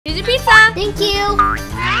Thank you.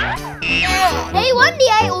 Hey, Wendy,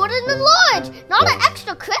 I ordered a large, not an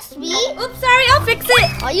extra crispy. Oops, sorry, I'll fix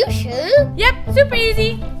it. Are you sure? Yep, super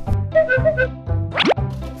easy.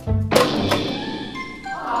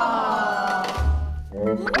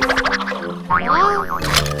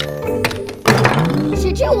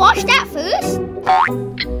 Should you wash that first?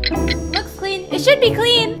 Looks clean. It should be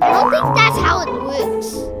clean. I don't think that's how it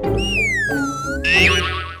works.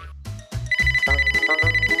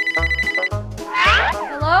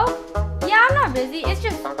 Hello? Yeah, I'm not busy. It's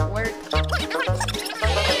just work.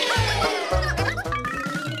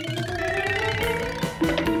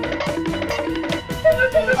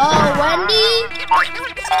 Wendy?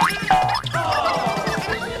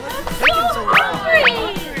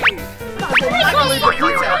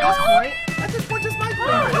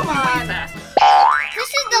 This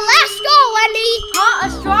is the last straw, Wendy. Huh? A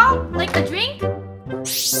straw? Like a drink?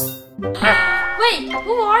 Wait,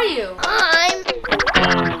 who are you? I'm...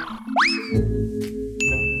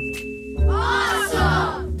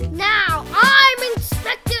 Awesome! Now, I'm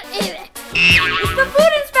Inspector Eric. It's the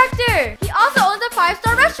food inspector! He also owns a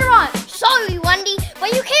 5-star restaurant! Sorry, Wendy,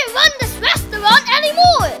 but you can't run this restaurant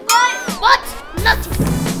anymore. But nothing.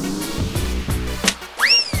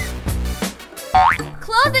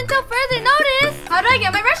 Closed until further notice! How do I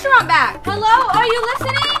get my restaurant back? Hello, are you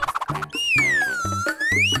listening?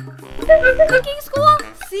 Cooking school?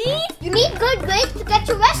 See? You need good grades to get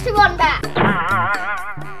your restaurant back. Sorry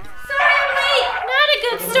I'm late! Not a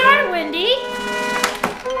good start, Wendy!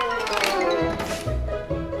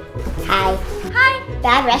 Hi. Hi!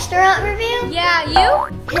 Bad restaurant review? Yeah, you?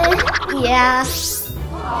 Yeah.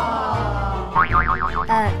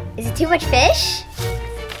 Is it too much fish?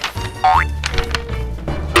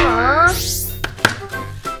 Aww.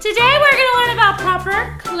 Today we're going to learn about proper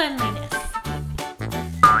cleanliness.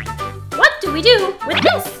 What do we do with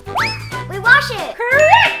this? We wash it.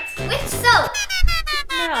 Correct! With soap.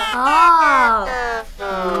 No. Oh.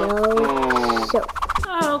 No soap.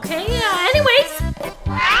 Okay, anyways.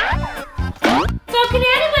 So can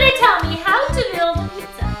anybody tell me how to build a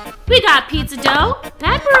pizza? We got pizza dough,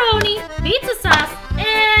 pepperoni, pizza sauce,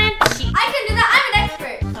 and cheese. I can do that, I'm an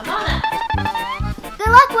expert! Come on up. Good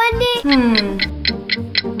luck, Wendy.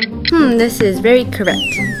 This is very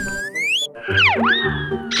correct.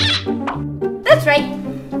 That's right.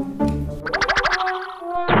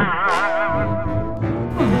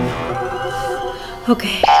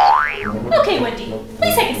 Okay. Okay, Wendy,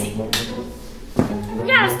 please take a seat. We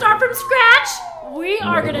gotta start from scratch. We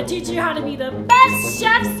are gonna teach you how to be the best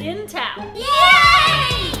chefs in town.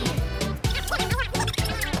 Yay!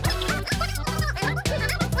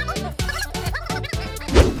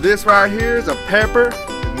 This right here is a pepper,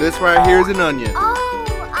 and this right here is an onion. Oh,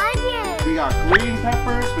 onion. We got green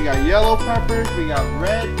peppers, we got yellow peppers, we got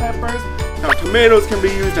red peppers. Now tomatoes can be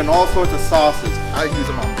used in all sorts of sauces. I use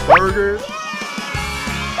them on burgers.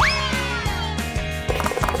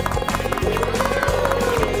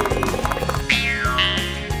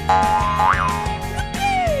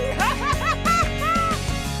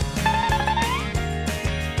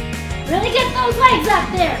 Really get those legs up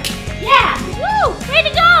there. Yeah, woo, way to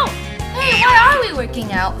go. Hey, why are we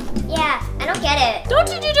working out? Yeah, I don't get it. Don't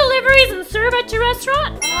you do deliveries and serve at your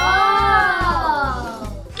restaurant? Oh.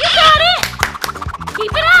 You got it!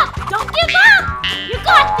 Keep it up! Don't give up! You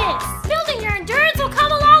got this! Building your endurance will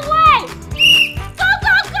come a long way! Go,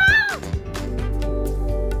 go, go!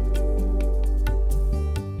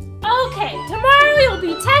 Okay, tomorrow you'll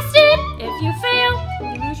be tested. If you fail,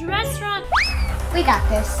 you lose your restaurant. We got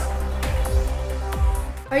this.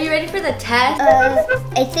 Are you ready for the test?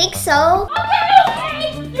 I think so.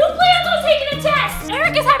 Okay! You planned on taking a test!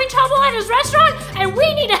 Eric is having trouble at his restaurant, and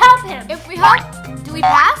we need to help him. If we help, do we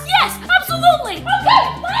pass? Yes, absolutely!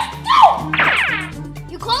 Okay, let's go!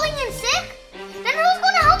 You calling in sick? Then who's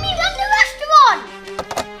gonna help me run the restaurant?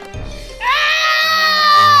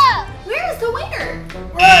 Ah! Where is the waiter?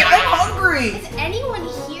 Right, I'm hungry. Is anyone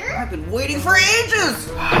here? I've been waiting for ages.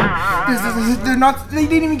 They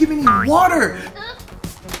didn't even give me any water.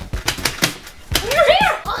 We're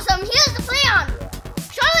here! Awesome, here's the plan.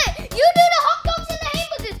 Charlotte, you do the hot dogs and the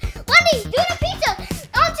hamburgers. Wendy, do the pizza.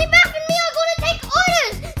 Auntie Beth and me are going to take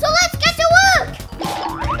orders. So let's get to work.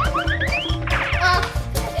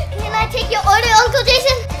 Can I take your order, Uncle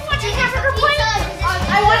Jason? What's your hamburger plate?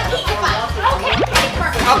 I want to eat it. Okay.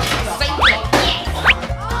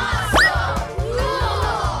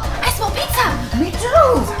 I smell pizza. Me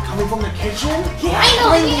too. Is that coming from the kitchen? Yeah, I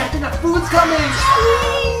know. I think that food's coming.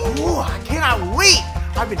 Ooh, I cannot wait.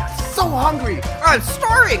 I've been so hungry. I'm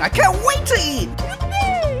starving. I can't wait to eat.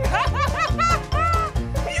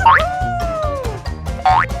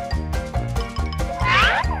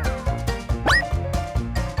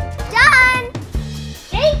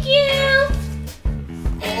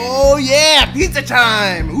 Oh yeah, pizza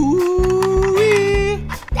time! Ooh.